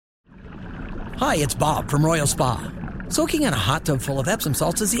Hi, it's Bob from Royal Spa. Soaking in a hot tub full of Epsom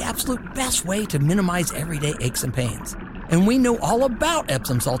salts is the absolute best way to minimize everyday aches and pains. And we know all about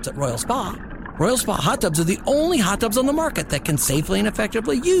Epsom salts at Royal Spa. Royal Spa hot tubs are the only hot tubs on the market that can safely and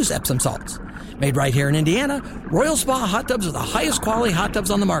effectively use Epsom salts. Made right here in Indiana, Royal Spa hot tubs are the highest quality hot tubs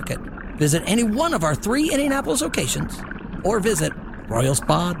on the market. Visit any one of our 3 Indianapolis locations or visit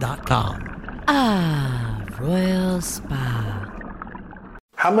royalspa.com. Ah, Royal Spa.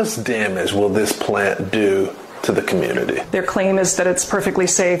 How much damage will this plant do to the community? Their claim is that it's perfectly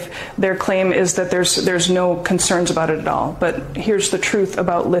safe. Their claim is that there's no concerns about it at all. But here's the truth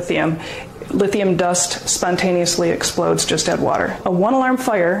about lithium. Lithium dust spontaneously explodes, just add water. A one-alarm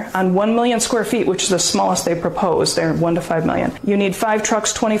fire on 1 million square feet, which is the smallest they propose, they're 1 to 5 million. You need 5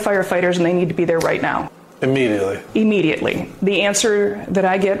 trucks, 20 firefighters, and they need to be there right now. Immediately. The answer that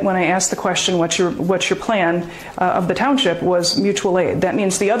I get when I ask the question, what's your plan of the township, was mutual aid. That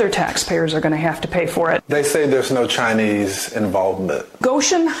means the other taxpayers are going to have to pay for it. They say there's no Chinese involvement.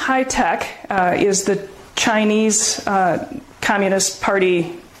 Goshen High Tech is the Chinese Communist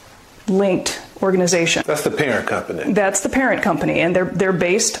Party linked organization. That's the parent company. That's the parent company, and they're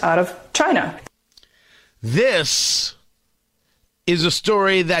based out of China. This is a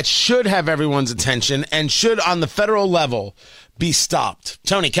story that should have everyone's attention and should, on the federal level, be stopped.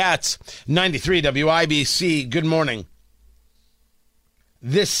 Tony Katz, 93 WIBC, good morning.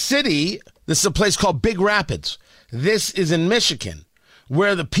 This city, this is a place called Big Rapids. This is in Michigan,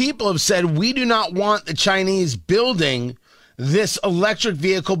 where the people have said, we do not want the Chinese building this electric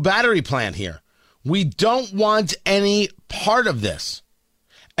vehicle battery plant here. We don't want any part of this.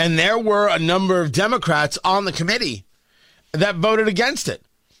 And there were a number of Democrats on the committee that voted against it.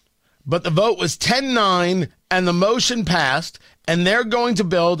 But the vote was 10-9, and the motion passed, and they're going to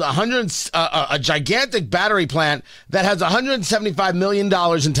build a gigantic battery plant that has $175 million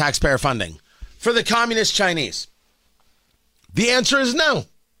in taxpayer funding for the communist Chinese. The answer is no.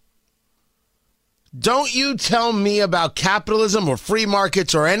 Don't you tell me about capitalism or free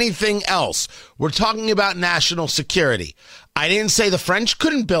markets or anything else. We're talking about national security. I didn't say the French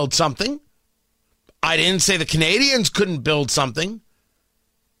couldn't build something. I didn't say the Canadians couldn't build something.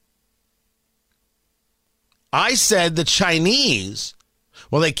 I said the Chinese,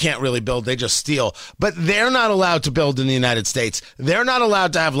 well, they can't really build, they just steal. But they're not allowed to build in the United States. They're not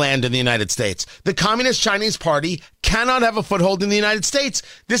allowed to have land in the United States. The Communist Chinese Party cannot have a foothold in the United States.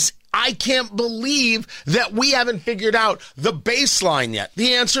 I can't believe that we haven't figured out the baseline yet.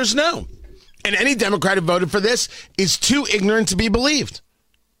 The answer is no. And any Democrat who voted for this is too ignorant to be believed.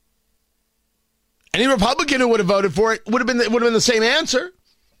 Any Republican who would have voted for it would have been the same answer.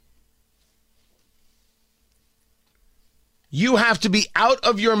 You have to be out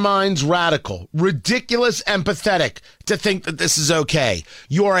of your minds radical, ridiculous, and pathetic to think that this is okay.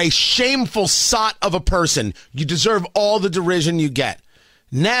 You are a shameful sot of a person. You deserve all the derision you get.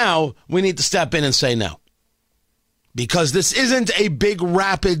 Now we need to step in and say no. Because this isn't a Big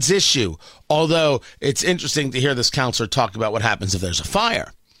Rapids issue, although it's interesting to hear this counselor talk about what happens if there's a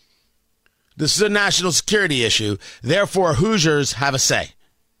fire. This is a national security issue. Therefore, Hoosiers have a say.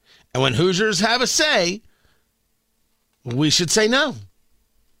 And when Hoosiers have a say, we should say no.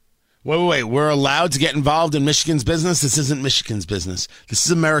 Wait. We're allowed to get involved in Michigan's business? This isn't Michigan's business. This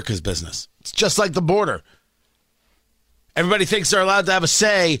is America's business. It's just like the border. Everybody thinks they're allowed to have a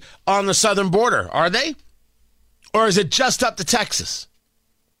say on the southern border. Are they? Or is it just up to Texas?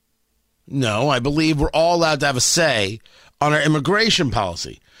 No, I believe we're all allowed to have a say on our immigration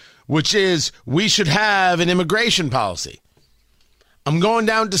policy, which is we should have an immigration policy. I'm going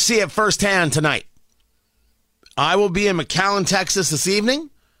down to see it firsthand tonight. I will be in McAllen, Texas this evening.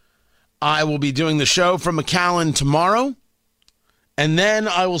 I will be doing the show from McAllen tomorrow. And then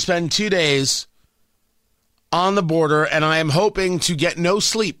I will spend 2 days on the border, and I am hoping to get no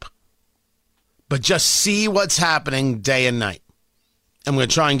sleep, but just see what's happening day and night. I'm going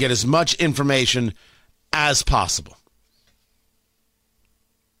to try and get as much information as possible.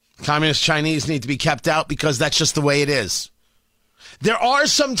 Communist Chinese need to be kept out because that's just the way it is. There are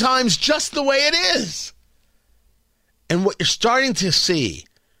sometimes just the way it is. And what you're starting to see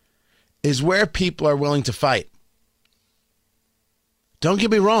is where people are willing to fight. Don't get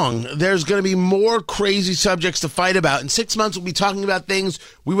me wrong. There's going to be more crazy subjects to fight about. In 6 months, we'll be talking about things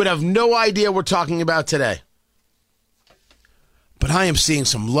we would have no idea we're talking about today. But I am seeing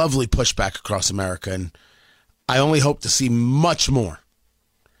some lovely pushback across America, and I only hope to see much more.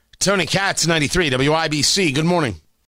 Tony Katz, 93 WIBC. Good morning.